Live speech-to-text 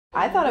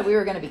I thought we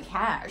were gonna be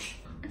cash.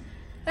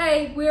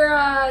 Hey, we're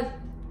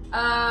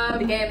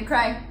The Gay and The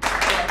Cray.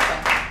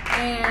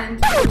 and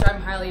which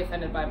I'm highly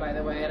offended by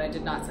the way, and I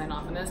did not sign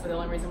off on this, but the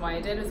only reason why I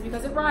did is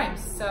because it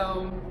rhymes.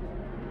 So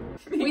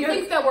we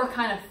think that we're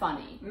kind of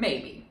funny.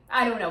 Maybe.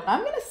 I don't know.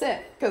 I'm gonna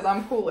sit because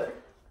I'm cooler.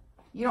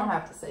 You don't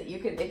have to sit. You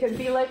could. It could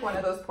be like one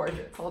of those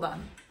portraits. Hold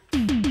on.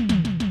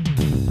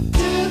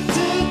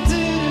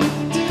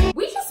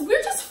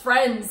 We're just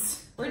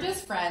friends. We're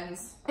just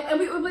friends, And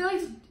we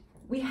like,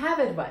 we have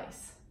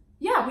advice.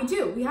 yeah, we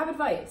do. We have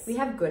advice. We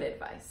have good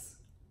advice.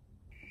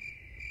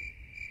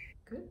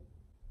 Good.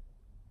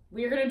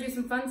 We are gonna do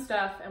some fun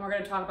stuff, and we're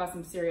gonna talk about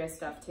some serious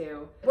stuff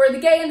too. We're the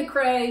Gay and the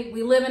Cray.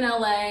 We live in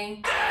LA,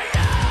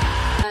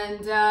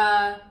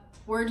 and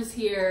we're just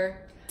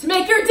here to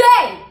make your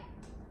day.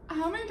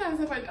 How many times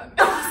have I done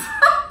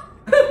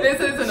this? This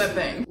isn't a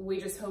thing.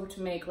 We just hope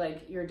to make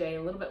like your day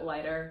a little bit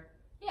lighter.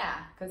 Yeah,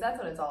 because that's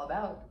what it's all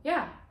about.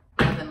 Yeah.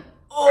 Nothing.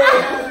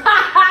 Oh!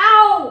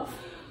 Ow!